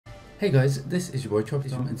Hey guys, this is your boy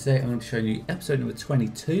Tropic, and today I'm going to show you episode number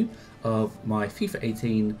 22 of my FIFA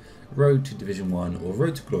 18 Road to Division 1 or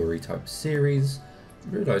Road to Glory type series.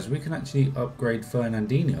 I realised we can actually upgrade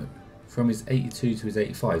Fernandinho from his 82 to his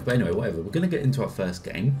 85, but anyway, whatever. We're going to get into our first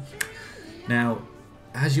game. Now,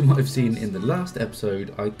 as you might have seen in the last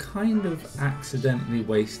episode, I kind of accidentally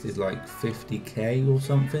wasted like 50k or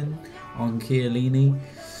something on Chiellini.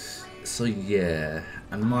 So yeah,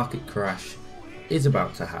 and market crash is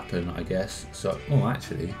about to happen, I guess. So, oh,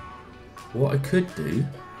 actually, what I could do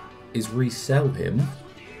is resell him.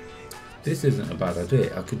 This isn't a bad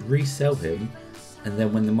idea. I could resell him, and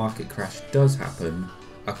then when the market crash does happen,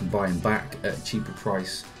 I can buy him back at a cheaper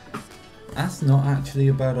price. That's not actually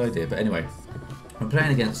a bad idea, but anyway, I'm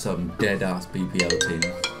playing against some dead-ass BPL team.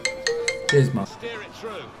 Here's my...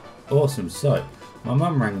 Awesome. So, my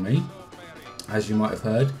mum rang me, as you might have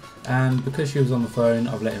heard, and because she was on the phone,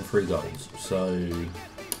 I've let in 3 goals. So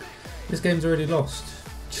this game's already lost.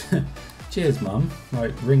 Cheers, mum.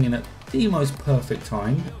 Right, ringing at the most perfect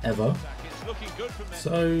time ever.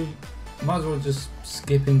 So might as well just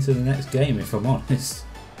skip into the next game if I'm honest.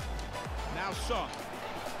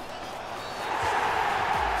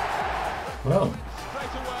 Well,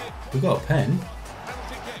 we got a pen.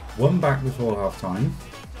 One back before half time.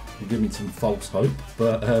 You give me some false hope,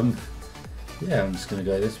 but yeah, I'm just going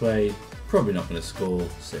to go this way. Probably not going to score.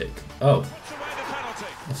 Sick. Oh,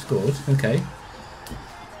 I scored. Okay.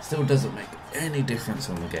 Still doesn't make any difference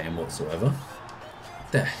on the game whatsoever.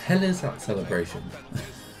 The hell is that celebration?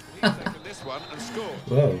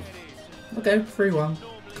 Whoa. Okay, 3-1.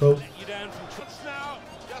 Cool.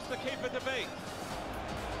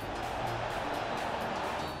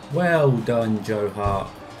 Well done, Joe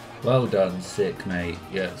Hart. Well done. Sick, mate.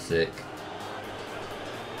 Yeah, sick.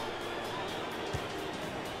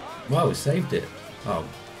 Wow, we saved it. Oh.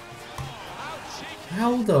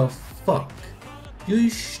 How the fuck? You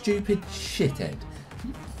stupid shithead.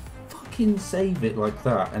 You fucking save it like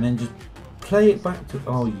that and then just play it back to...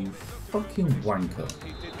 Oh, you fucking wanker.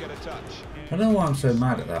 I don't know why I'm so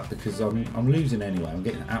mad at that, because I'm losing anyway. I'm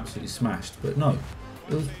getting absolutely smashed. But no,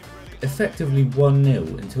 it was effectively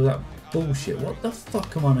 1-0 until that bullshit. What the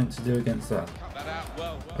fuck am I meant to do against that?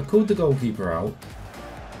 I called the goalkeeper out,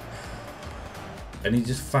 and he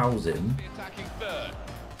just fouls him.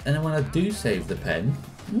 And then when I do save the pen,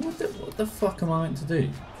 what the fuck am I meant to do?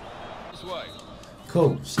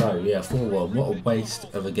 Cool, so yeah, 4-1. What a waste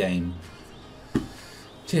of a game.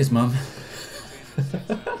 Cheers, mum.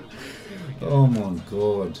 Oh my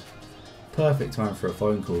god. Perfect time for a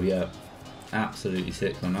phone call, yeah. Absolutely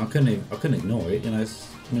sick one. I couldn't ignore it, you know, it's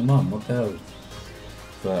my mum, what the hell.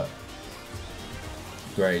 But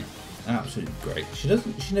great. Absolutely great. She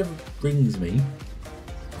never rings me.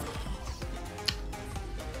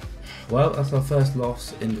 Well, that's our first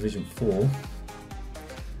loss in Division 4.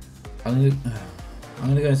 I'm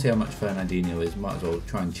gonna go and see how much Fernandinho is. Might as well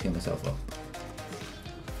try and cheer myself up.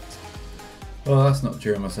 Well, that's not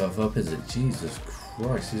cheering myself up, is it? Jesus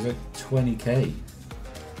Christ, he's like 20k.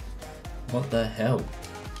 What the hell?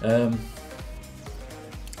 Oh,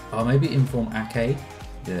 maybe inform Ake.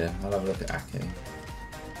 Yeah, I'll have a look at Ake.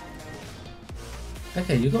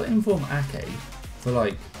 Okay, you got inform Ake for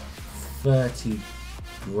like 30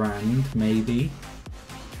 grand, maybe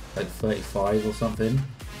like 35 or something.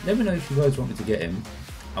 Let me know if you guys want me to get him.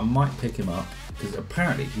 I might pick him up because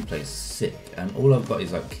apparently he plays sick, and all I've got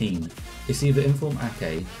is like Keane. It's either inform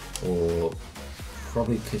Ake or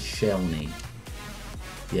probably Koscielny.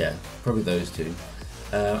 Yeah, probably those two.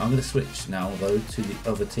 I'm going to switch now though to the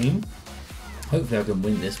other team. Hopefully I can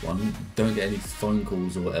win this one. Don't get any phone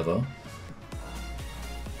calls or whatever.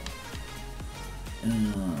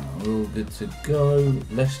 We're all good to go.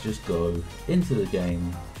 Let's just go into the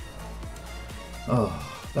game. Oh,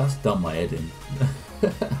 that's done my head in.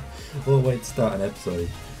 What a way to start an episode.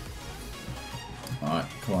 Alright,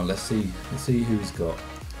 come on, let's see who he's got.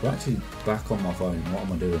 We're actually back on my phone. What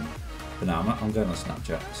am I doing? But now I'm going on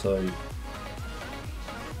Snapchat, so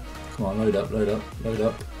come on, load up.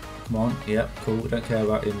 Come on, yep, cool. We don't care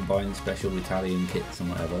about him buying special Italian kits and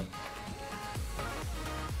whatever.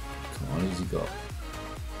 Come on, who's he got?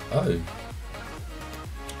 Oh,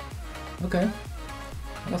 okay,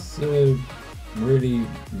 that's a really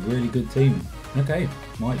good team. Okay,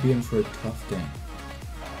 might be in for a tough game.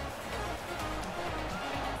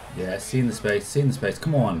 Yeah, seeing the space,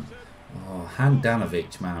 come on. Oh,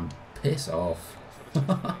 Handanovic, man, piss off.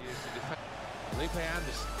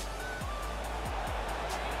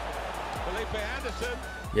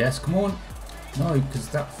 Yes, come on. No, because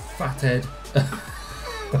that fathead.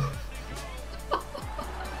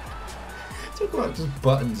 Talk about just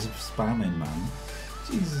buttons spamming, man.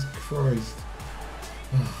 Jesus Christ.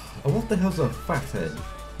 Oh, what the hell's a fathead?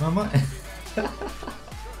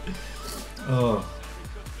 Oh,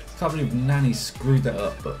 can't believe Nani screwed that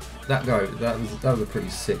up, but that was a pretty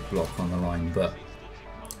sick block on the line. But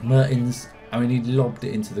Mertens, I mean, he lobbed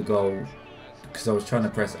it into the goal because I was trying to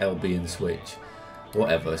press LB and switch.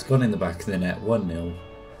 Whatever, it's gone in the back of the net, 1-0.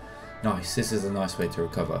 Nice, this is a nice way to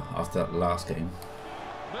recover after that last game.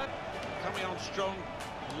 Coming on strong,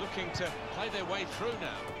 looking to play their way through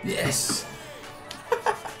now. Yes!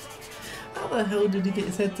 How the hell did he get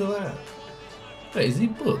his head to that? Wait, is he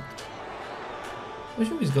booked? I'm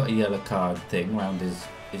sure he's got a yellow card thing around his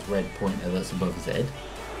red pointer that's above his head.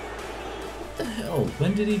 What the hell?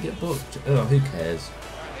 When did he get booked? Oh, who cares?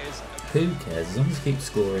 Who cares? As long as he keeps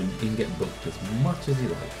scoring, he can get booked as much as he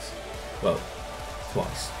likes. Well,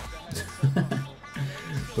 twice.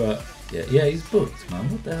 But yeah, he's booked, man.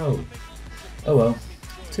 What the hell? Oh well,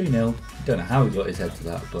 2-0. Don't know how he got his head to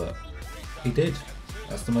that, but he did.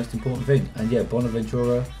 That's the most important thing. And yeah,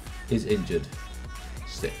 Bonaventura is injured.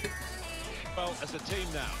 Sick. Well, as a team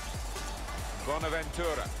now.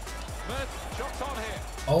 Bonaventura. Shots on here.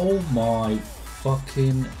 Oh my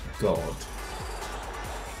fucking god.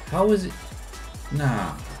 How is it?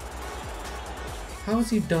 Nah. How has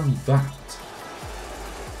he done that?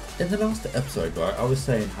 In the last episode, right, I was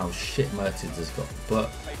saying how shit Mertens has got,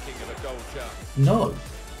 but no.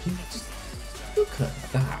 You just look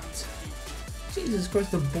at that. Jesus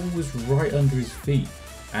Christ, the ball was right under his feet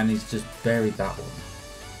and he's just buried that one.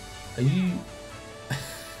 Are you...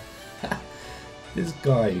 This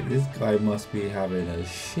guy must be having a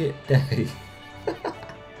shit day.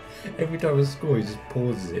 Every time I score, he just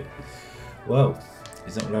pauses it. Well,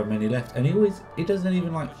 he's not going to have many left. And he doesn't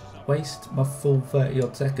even like waste my full 30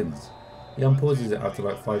 odd seconds. He unpauses it after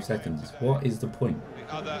like 5 seconds. What is the point?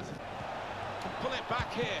 The other can pull it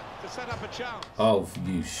back here to set up a chance. Oh,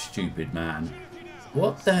 you stupid man.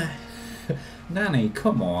 What the... Nani,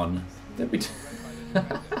 come on. Let me...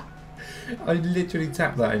 I literally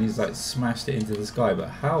tapped that and he's like smashed it into the sky. But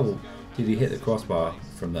how did he hit the crossbar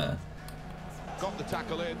from there? Got the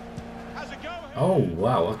tackle in. Oh,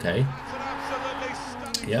 wow, okay.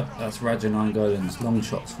 Yep, that's Raja Nainggolan's long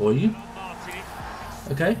shots for you.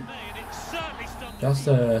 Okay. That's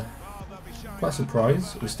quite a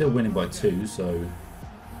surprise. We're still winning by 2, so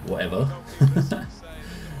whatever.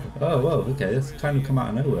 Oh, well, okay, that's kind of come out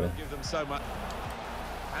of nowhere.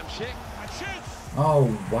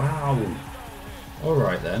 Oh, wow.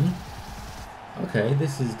 Alright then. Okay,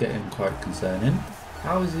 this is getting quite concerning.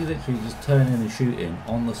 How is he literally just turning and shooting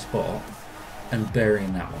on the spot and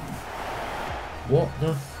burying that one? What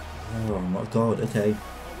the... Oh my god, okay.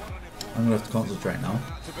 I'm going to have to concentrate now.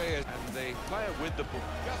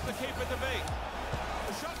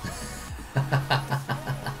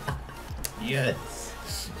 Yes!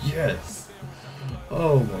 Yes!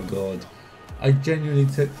 Oh my god. I genuinely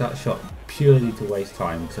took that shot purely to waste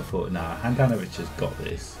time because I thought, nah, Handanovic has got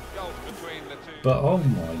this. But oh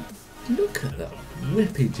my... Look at that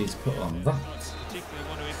whippage he's put on that.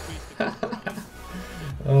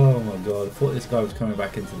 Oh my god, I thought this guy was coming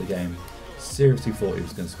back into the game. Seriously thought he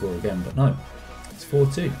was going to score again, but no. It's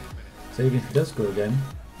 4-2. So even if he does score again,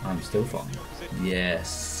 I'm still fine.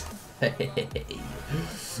 Yes.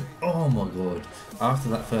 Oh my god. After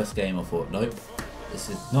that first game I thought, nope, this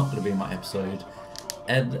is not going to be my episode.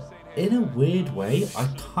 And in a weird way, I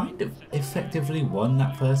kind of effectively won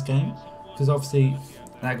that first game. Because obviously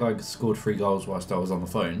that guy scored 3 goals whilst I was on the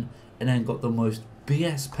phone and then got the most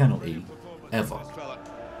BS penalty ever.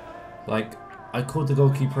 Like, I called the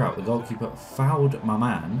goalkeeper out. The goalkeeper fouled my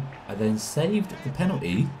man. I then saved the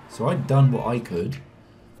penalty, so I'd done what I could,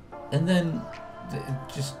 and then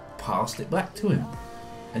just passed it back to him.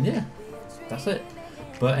 And yeah, that's it.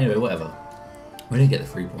 But anyway, whatever. We didn't get the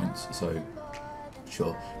 3 points, so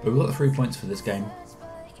sure. But we got the 3 points for this game.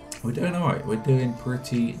 We're doing alright. We're doing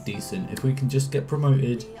pretty decent. If we can just get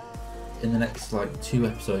promoted in the next like 2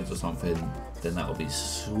 episodes or something, then that will be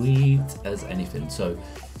sweet as anything. So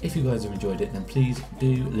if you guys have enjoyed it, then please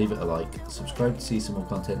do leave it a like, subscribe to see some more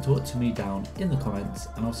content, talk to me down in the comments,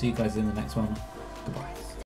 and I'll see you guys in the next one. Goodbye.